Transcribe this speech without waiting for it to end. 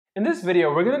In this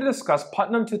video, we're going to discuss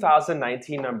Putnam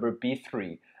 2019 number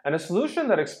B3, and a solution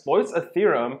that exploits a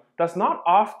theorem that's not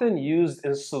often used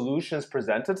in solutions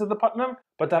presented to the Putnam,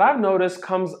 but that I've noticed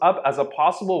comes up as a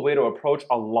possible way to approach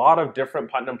a lot of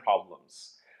different Putnam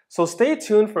problems. So stay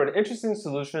tuned for an interesting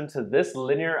solution to this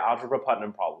linear algebra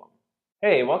Putnam problem.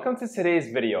 Hey, welcome to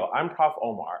today's video. I'm Prof.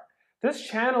 Omar. This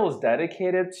channel is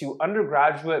dedicated to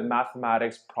undergraduate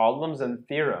mathematics problems and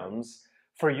theorems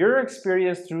for your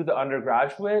experience through the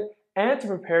undergraduate and to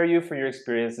prepare you for your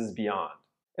experiences beyond.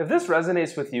 If this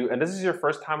resonates with you and this is your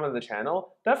first time on the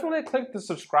channel, definitely click the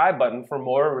subscribe button for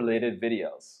more related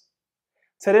videos.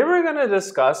 Today we're going to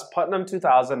discuss Putnam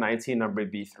 2019 number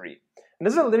B3. And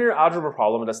this is a linear algebra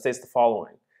problem that states the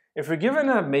following. If you're given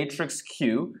a matrix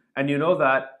Q and you know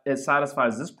that it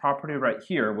satisfies this property right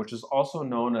here, which is also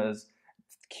known as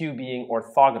Q being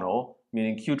orthogonal,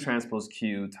 meaning Q transpose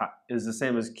Q is the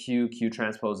same as Q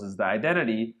transpose is the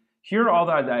identity. Here all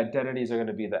the identities are going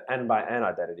to be the n by n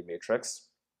identity matrix.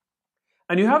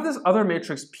 And you have this other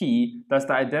matrix P that's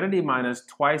the identity minus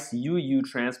twice UU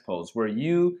transpose, where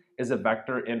U is a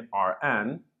vector in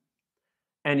Rn,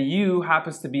 and U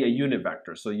happens to be a unit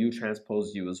vector, so U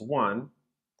transpose U is 1.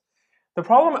 The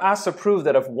problem asks to prove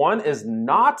that if 1 is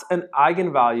not an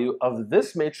eigenvalue of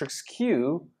this matrix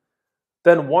Q,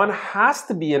 then 1 has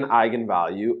to be an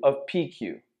eigenvalue of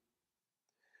PQ.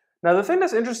 Now the thing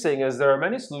that's interesting is there are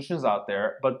many solutions out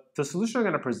there, but the solution I'm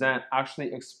going to present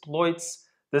actually exploits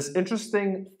this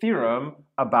interesting theorem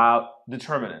about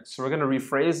determinants. So we're going to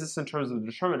rephrase this in terms of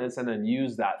determinants and then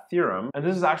use that theorem. And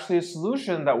this is actually a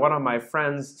solution that one of my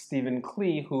friends, Stephen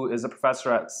Klee, who is a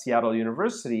professor at Seattle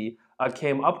University,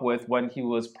 came up with when he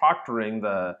was proctoring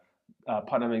the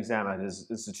Putnam Exam at his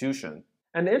institution.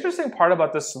 And the interesting part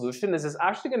about this solution is it's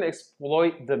actually going to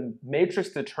exploit the Matrix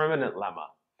Determinant Lemma.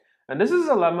 And this is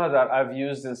a lemma that I've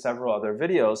used in several other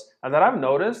videos and that I've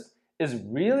noticed is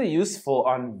really useful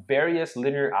on various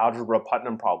linear algebra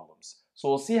Putnam problems. So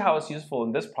we'll see how it's useful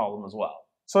in this problem as well.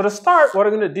 So to start, what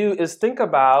I'm going to do is think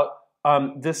about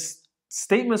this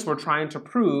statements we're trying to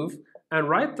prove and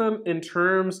write them in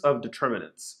terms of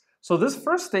determinants. So this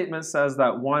first statement says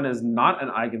that 1 is not an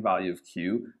eigenvalue of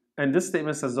Q, and this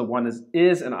statement says that 1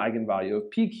 is an eigenvalue of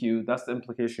PQ. That's the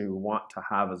implication we want to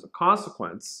have as a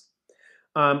consequence.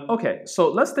 Okay,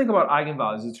 so let's think about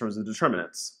eigenvalues in terms of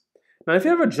determinants. Now, if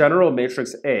you have a general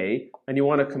matrix A and you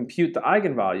want to compute the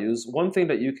eigenvalues, one thing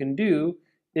that you can do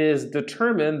is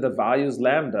determine the values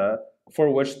lambda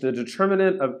for which the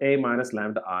determinant of A minus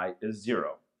lambda I is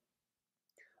 0.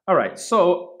 All right,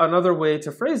 so another way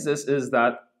to phrase this is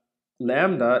that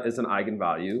lambda is an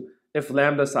eigenvalue if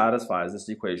lambda satisfies this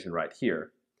equation right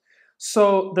here.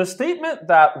 So the statement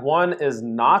that 1 is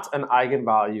not an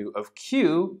eigenvalue of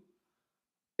Q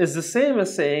is the same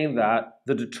as saying that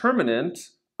the determinant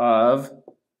of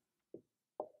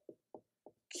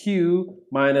Q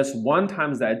minus 1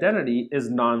 times the identity is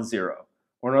non-zero.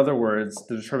 Or in other words,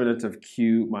 the determinant of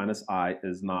Q minus I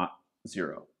is not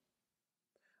 0.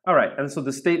 All right, and so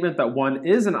the statement that 1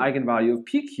 is an eigenvalue of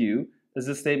PQ is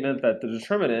the statement that the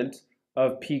determinant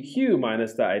of PQ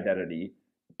minus the identity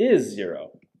is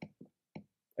 0.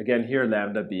 Again, here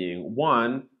lambda being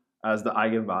 1 as the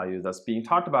eigenvalue that's being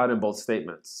talked about in both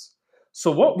statements. So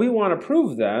what we want to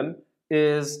prove then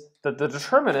is that the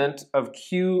determinant of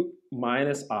Q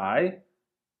minus I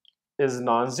is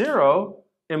non-zero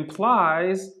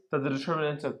implies that the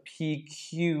determinant of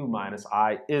PQ minus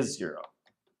I is 0.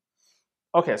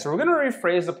 Okay, so we're going to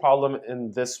rephrase the problem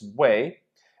in this way,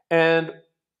 and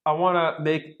I want to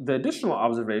make the additional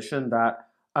observation that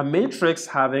a matrix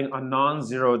having a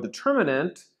non-zero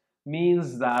determinant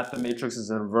means that the matrix is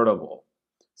invertible.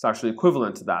 It's actually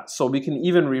equivalent to that. So we can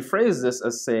even rephrase this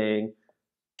as saying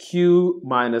Q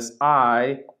minus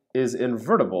I is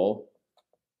invertible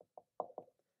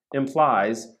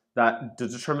implies that the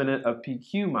determinant of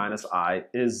PQ minus I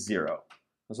is 0.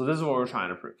 And so this is what we're trying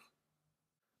to prove.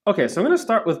 Okay, so I'm going to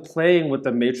start with playing with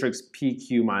the matrix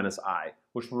PQ minus I,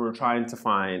 which we're trying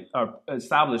to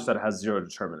establish that it has 0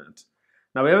 determinant.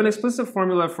 Now we have an explicit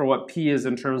formula for what P is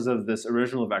in terms of this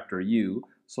original vector U,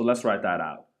 so let's write that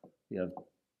out. We have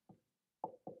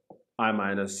I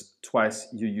minus twice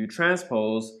UU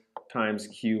transpose times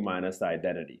Q minus the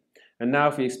identity. And now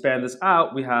if we expand this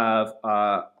out, we have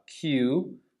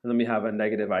Q, and then we have a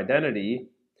negative identity,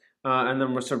 and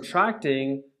then we're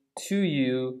subtracting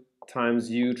 2U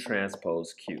times U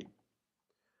transpose Q.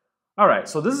 All right,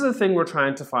 so this is the thing we're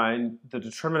trying to find the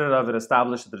determinant of and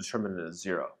establish that the determinant is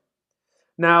 0.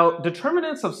 Now,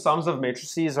 determinants of sums of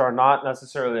matrices are not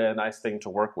necessarily a nice thing to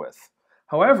work with.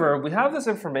 However, we have this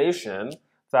information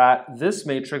that this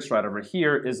matrix right over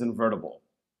here is invertible.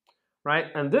 right?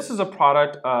 And this is a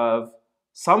product of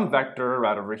some vector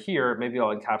right over here. Maybe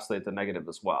I'll encapsulate the negative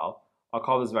as well. I'll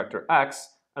call this vector x,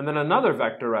 and then another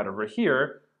vector right over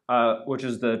here, which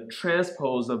is the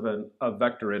transpose of a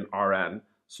vector in Rn.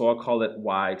 So I'll call it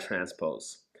y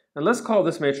transpose. And let's call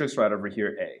this matrix right over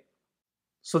here A.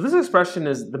 So this expression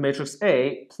is the matrix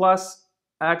A plus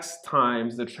x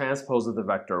times the transpose of the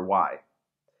vector y.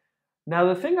 Now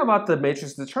the thing about the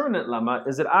matrix determinant lemma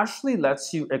is it actually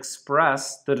lets you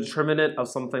express the determinant of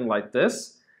something like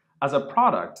this as a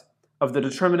product of the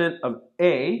determinant of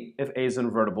A, if A is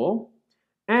invertible,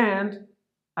 and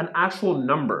an actual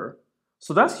number.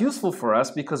 So that's useful for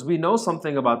us because we know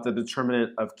something about the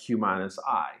determinant of Q minus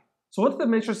I. So what the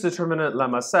matrix determinant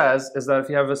lemma says is that if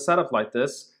you have a setup like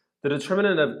this, the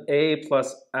determinant of A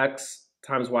plus x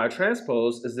times y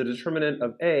transpose is the determinant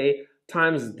of A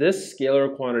times this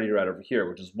scalar quantity right over here,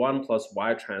 which is 1 plus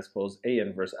y transpose A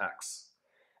inverse x.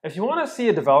 If you want to see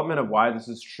a development of why this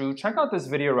is true, check out this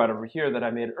video right over here that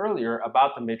I made earlier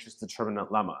about the matrix determinant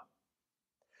lemma.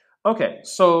 Okay,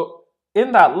 so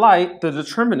in that light, the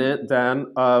determinant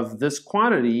then of this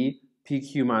quantity,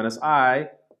 pq minus I,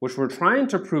 which we're trying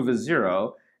to prove is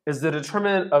 0, is the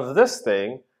determinant of this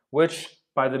thing, which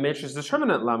by the matrix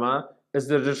determinant lemma is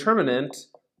the determinant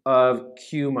of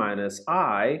q minus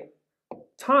I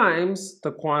times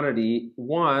the quantity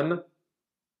 1.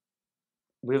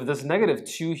 We have this negative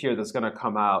 2 here that's going to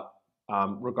come out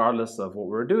regardless of what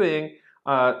we're doing,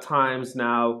 times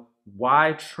now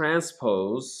y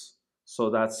transpose, so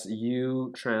that's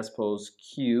u transpose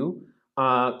q,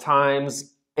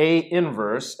 times A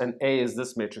inverse, and A is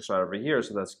this matrix right over here,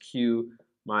 so that's q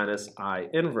minus I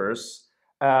inverse,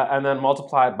 and then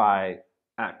multiplied by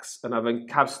x. And I've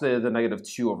encapsulated the negative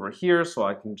 2 over here, so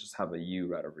I can just have a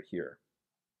u right over here.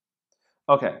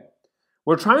 Okay,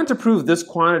 we're trying to prove this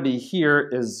quantity here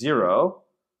is 0.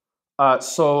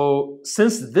 So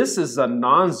since this is a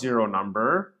non-zero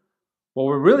number, what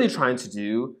we're really trying to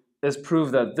do is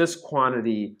prove that this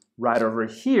quantity right over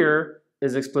here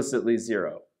is explicitly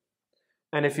 0.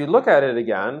 And if you look at it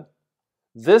again,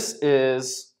 this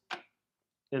is,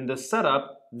 in this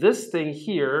setup, this thing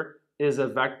here is a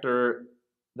vector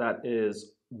that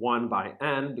is 1 by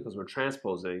n because we're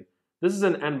transposing. This is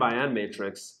an n by n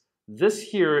matrix. This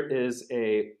here is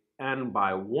a n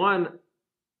by 1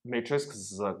 matrix because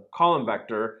this is a column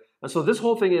vector. And so this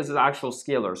whole thing is an actual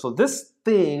scalar. So this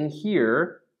thing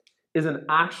here is an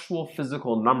actual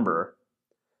physical number.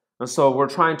 And so we're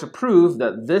trying to prove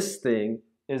that this thing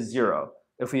is 0.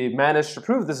 If we manage to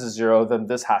prove this is 0, then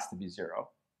this has to be 0.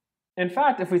 In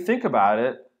fact, if we think about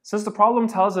it, since the problem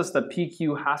tells us that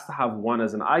PQ has to have 1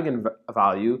 as an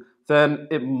eigenvalue, then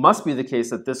it must be the case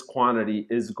that this quantity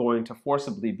is going to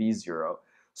forcibly be 0.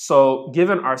 So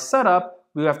given our setup,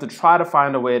 we have to try to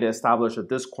find a way to establish that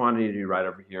this quantity right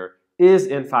over here is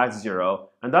in fact 0,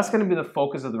 and that's going to be the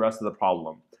focus of the rest of the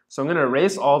problem. So I'm going to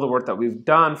erase all the work that we've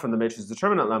done from the matrix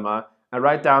determinant lemma and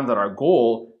write down that our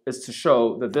goal is to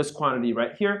show that this quantity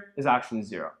right here is actually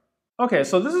 0. Okay,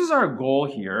 so this is our goal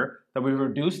here that we've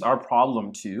reduced our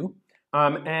problem to.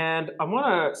 And I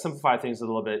want to simplify things a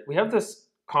little bit. We have this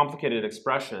complicated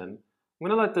expression. I'm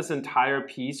going to let this entire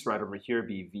piece right over here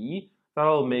be v.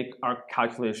 That'll make our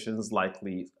calculations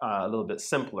likely a little bit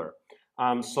simpler.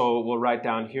 So we'll write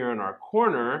down here in our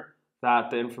corner that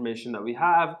the information that we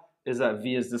have is that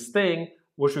v is this thing,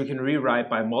 which we can rewrite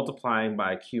by multiplying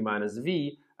by q minus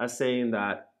v as saying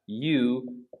that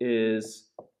u is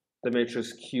the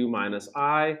matrix q minus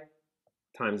I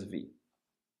times v.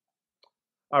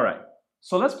 All right,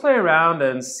 so let's play around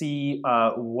and see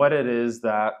what it is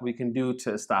that we can do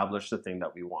to establish the thing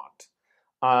that we want.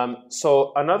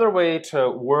 So another way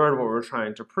to word what we're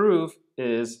trying to prove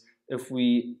is if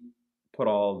we put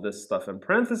all this stuff in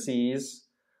parentheses,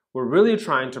 we're really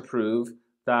trying to prove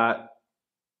that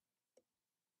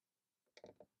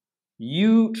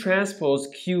u transpose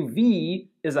qv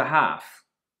is a half,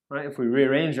 right? If we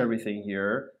rearrange everything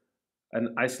here and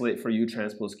isolate for u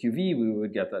transpose qv, we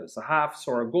would get that it's a half.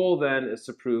 So our goal then is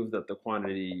to prove that the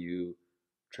quantity u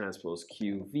transpose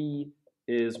qv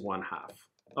is 1/2.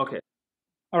 Okay.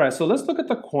 All right, so let's look at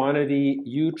the quantity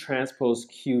u transpose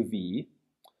qv.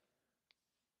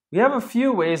 We have a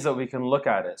few ways that we can look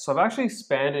at it. So I've actually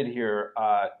expanded here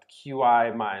q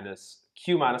minus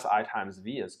I times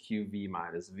v as qv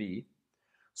minus v.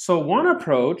 So one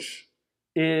approach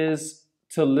is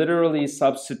to literally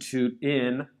substitute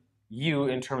in u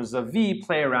in terms of v,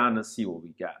 play around and see what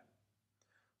we get.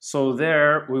 So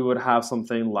there we would have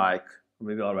something like,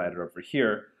 maybe I'll write it over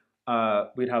here,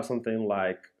 we'd have something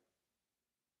like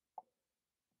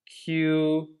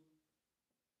q,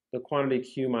 the quantity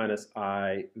q minus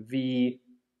I v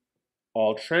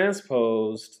all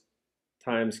transposed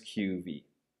times QV.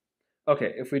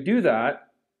 Okay, if we do that,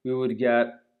 we would get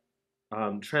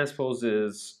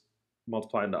transposes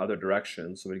multiplied in the other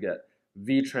direction. So we get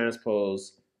V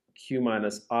transpose Q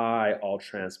minus I all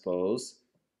transpose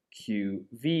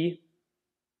QV.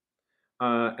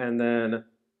 And then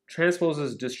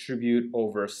transposes distribute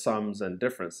over sums and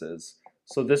differences.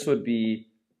 So this would be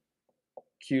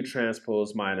Q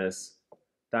transpose minus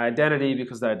the identity,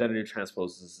 because the identity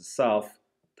transposes itself,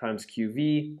 times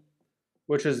QV,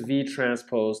 which is V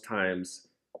transpose times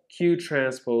Q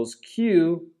transpose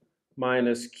Q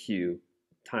minus Q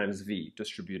times V,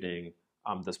 distributing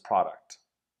this product.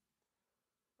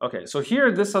 Okay, so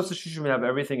here, this substitution, we have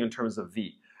everything in terms of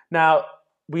V. Now,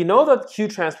 we know that Q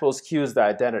transpose Q is the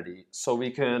identity, so we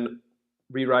can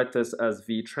rewrite this as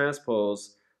V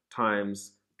transpose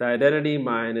times the identity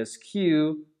minus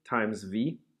Q times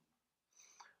V.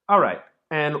 All right,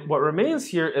 and what remains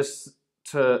here is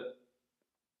to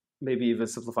maybe even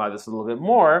simplify this a little bit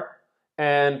more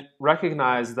and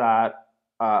recognize that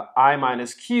I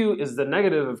minus Q is the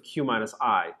negative of Q minus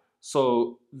I.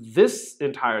 So this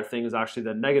entire thing is actually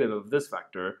the negative of this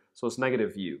vector, so it's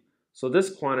negative U. So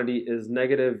this quantity is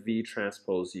negative V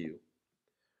transpose U.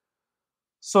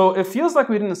 So it feels like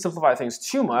we didn't simplify things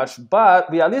too much, but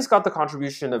we at least got the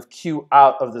contribution of Q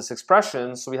out of this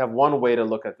expression, so we have one way to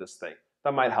look at this thing.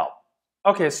 That might help.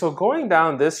 Okay, so going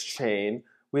down this chain,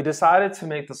 we decided to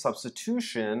make the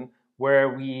substitution where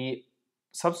we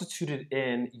substituted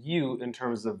in U in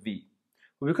terms of V.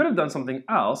 We could have done something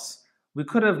else. We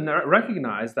could have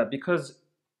recognized that because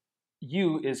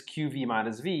U is QV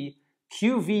minus V,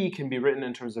 QV can be written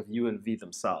in terms of U and V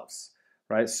themselves,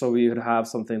 right? So we would have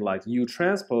something like U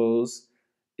transpose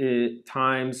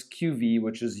times QV,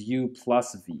 which is U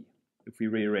plus V, if we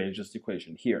rearrange this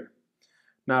equation here.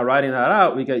 Now, writing that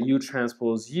out, we get U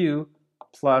transpose U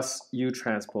plus U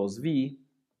transpose V,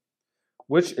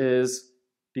 which is,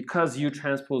 because U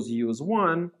transpose U is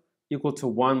 1, equal to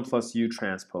 1 plus U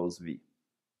transpose V.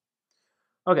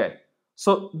 Okay,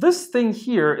 so this thing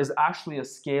here is actually a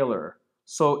scalar.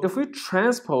 So if we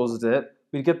transposed it,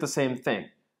 we'd get the same thing.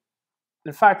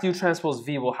 In fact, U transpose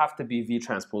V will have to be V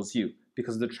transpose U,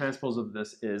 because the transpose of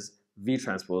this is V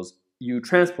transpose U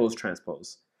transpose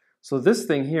transpose. So this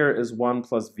thing here is 1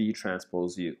 plus V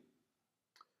transpose U.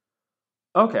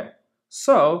 Okay,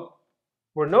 so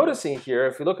we're noticing here,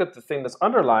 if we look at the thing that's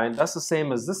underlined, that's the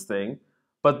same as this thing,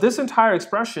 but this entire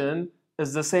expression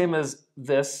is the same as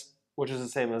this, which is the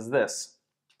same as this.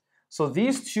 So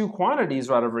these two quantities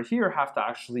right over here have to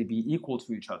actually be equal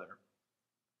to each other.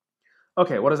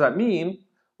 Okay, what does that mean?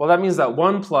 Well, that means that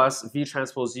 1 plus V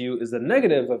transpose U is the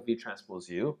negative of V transpose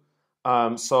U.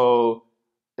 So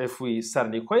if we set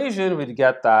an equation, we'd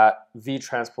get that V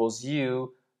transpose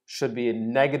U should be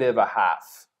negative a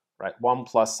half, right? 1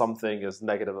 plus something is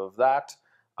negative of that.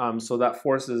 So that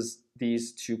forces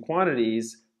these two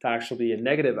quantities to actually be a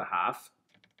negative a half,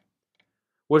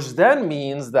 which then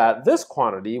means that this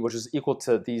quantity, which is equal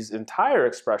to these entire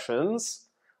expressions,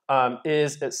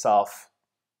 is itself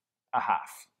a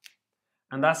half.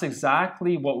 And that's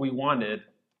exactly what we wanted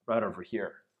right over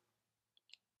here.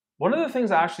 One of the things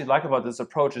I actually like about this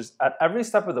approach is at every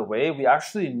step of the way, we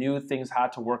actually knew things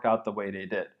had to work out the way they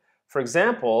did. For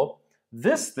example,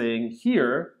 this thing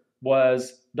here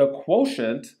was the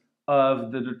quotient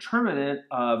of the determinant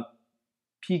of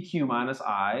PQ minus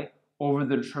I over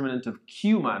the determinant of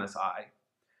Q minus I.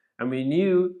 And we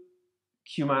knew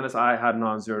Q minus I had a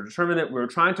non-zero determinant. We were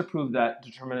trying to prove that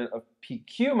determinant of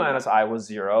PQ minus I was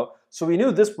 0. So we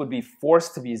knew this would be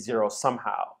forced to be 0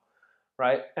 somehow,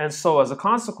 right? And so as a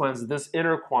consequence, this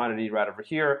inner quantity right over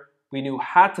here, we knew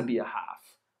had to be a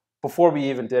half before we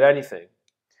even did anything.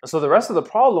 And so the rest of the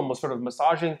problem was sort of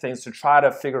massaging things to try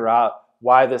to figure out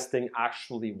why this thing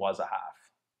actually was a half.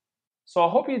 So I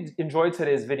hope you enjoyed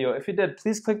today's video. If you did,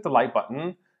 please click the like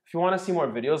button. If you want to see more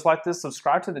videos like this,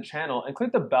 subscribe to the channel and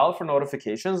click the bell for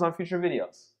notifications on future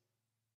videos.